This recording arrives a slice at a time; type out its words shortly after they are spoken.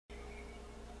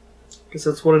Guess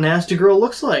that's what a nasty girl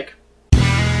looks like.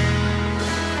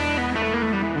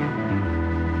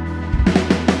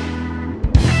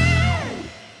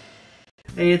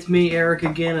 Hey, it's me, Eric,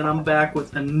 again, and I'm back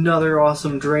with another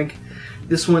awesome drink.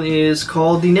 This one is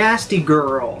called the Nasty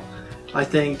Girl. I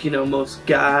think, most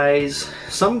guys,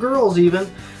 some girls even,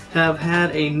 have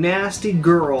had a nasty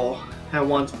girl at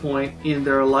one point in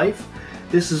their life.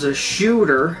 This is a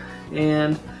shooter,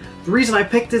 and the reason I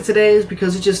picked it today is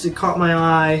because it caught my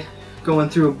eye going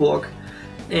through a book,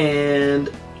 and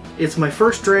it's my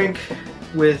first drink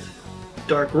with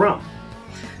dark rum.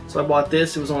 So I bought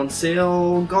this, it was on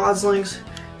sale, Goslings.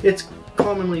 It's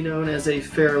commonly known as a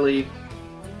fairly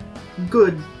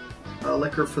good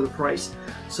liquor for the price.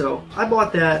 So I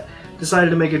bought that, decided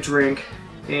to make a drink,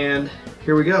 and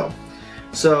here we go.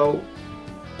 So,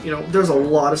 there's a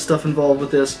lot of stuff involved with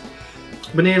this.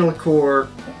 Banana liqueur,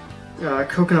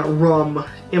 coconut rum,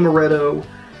 amaretto,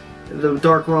 the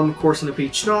dark rum, of course, and the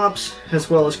peach schnapps, as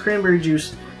well as cranberry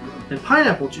juice and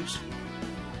pineapple juice.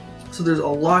 So there's a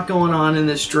lot going on in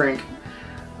this drink.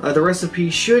 The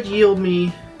recipe should yield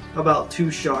me about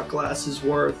 2 shot glasses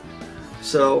worth.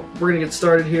 So we're gonna get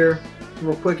started here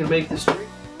real quick and make this drink.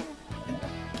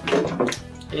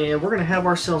 And we're gonna have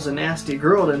ourselves a nasty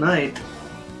girl tonight.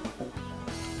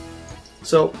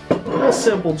 So, a real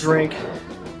simple drink.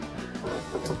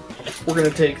 We're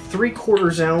gonna take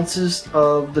 3/4 ounces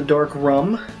of the dark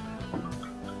rum,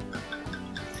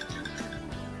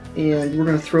 and we're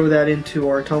gonna throw that into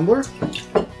our tumbler.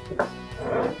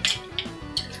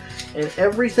 And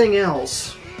everything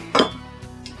else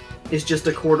is just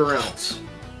 1/4 ounce.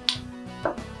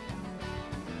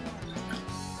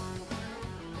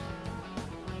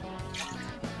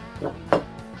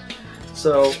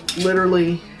 So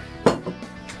literally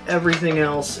everything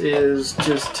else is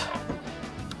just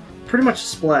pretty much a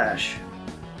splash.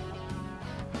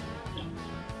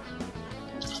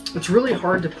 It's really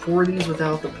hard to pour these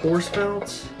without the pour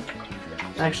spouts.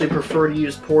 I actually prefer to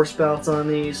use pour spouts on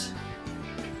these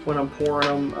when I'm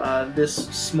pouring them this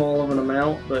small of an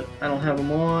amount, but I don't have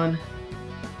them on.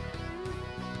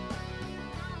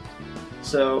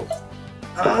 So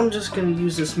I'm just going to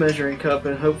use this measuring cup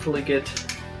and hopefully get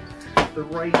the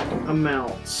right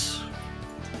amounts.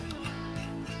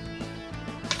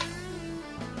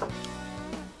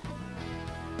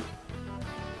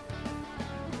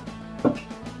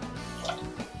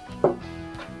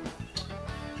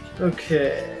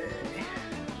 Okay.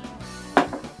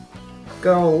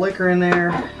 Got all the liquor in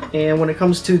there, and when it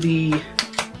comes to the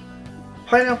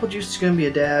pineapple juice, it's going to be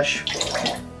a dash.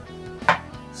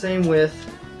 Same with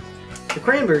the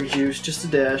cranberry juice, just a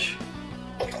dash.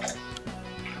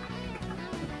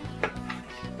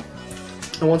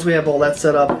 And once we have all that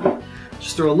set up,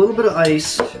 just throw a little bit of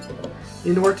ice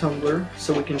into our tumbler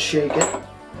so we can shake it.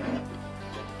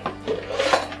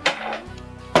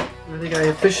 I think I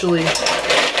officially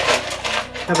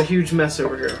have a huge mess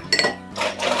over here.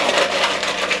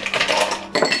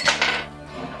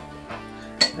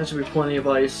 That should be plenty of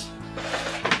ice.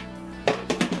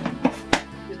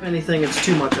 If anything, it's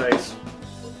too much ice.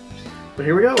 But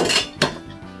here we go.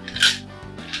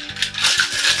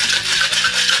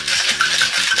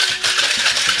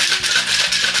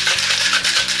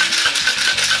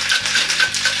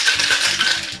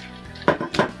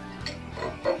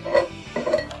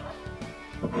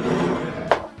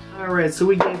 Alright, so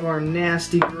we gave our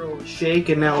nasty girl a shake,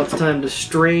 and now it's time to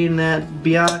strain that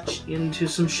biatch into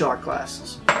some shot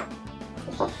glasses.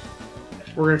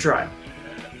 We're gonna try.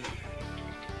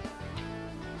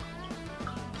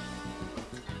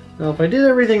 Now, if I did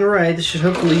everything right, this should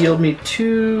hopefully yield me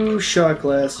 2 shot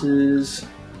glasses.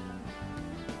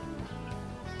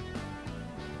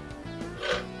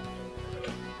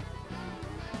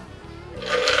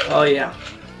 Oh yeah.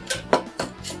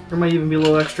 There might even be a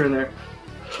little extra in there.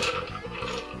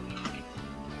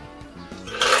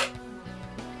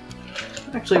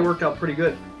 Actually, it worked out pretty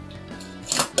good.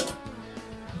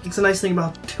 It's a nice thing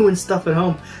about doing stuff at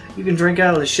home. You can drink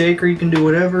out of the shaker, you can do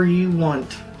whatever you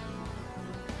want.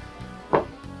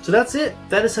 So that's it.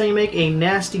 That is how you make a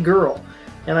nasty girl.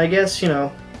 And I guess,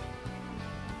 I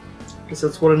guess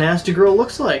that's what a nasty girl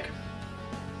looks like.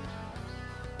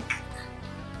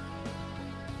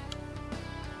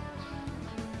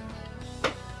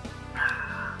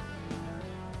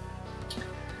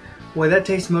 Boy, that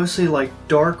tastes mostly like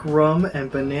dark rum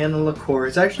and banana liqueur.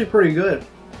 It's actually pretty good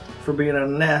for being a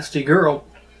nasty girl.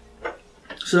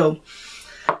 So,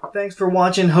 thanks for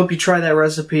watching. Hope you try that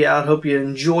recipe out. Hope you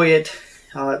enjoy it.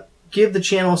 Give the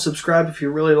channel a subscribe if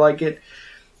you really like it.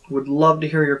 Would love to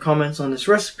hear your comments on this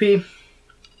recipe.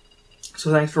 So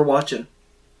thanks for watching.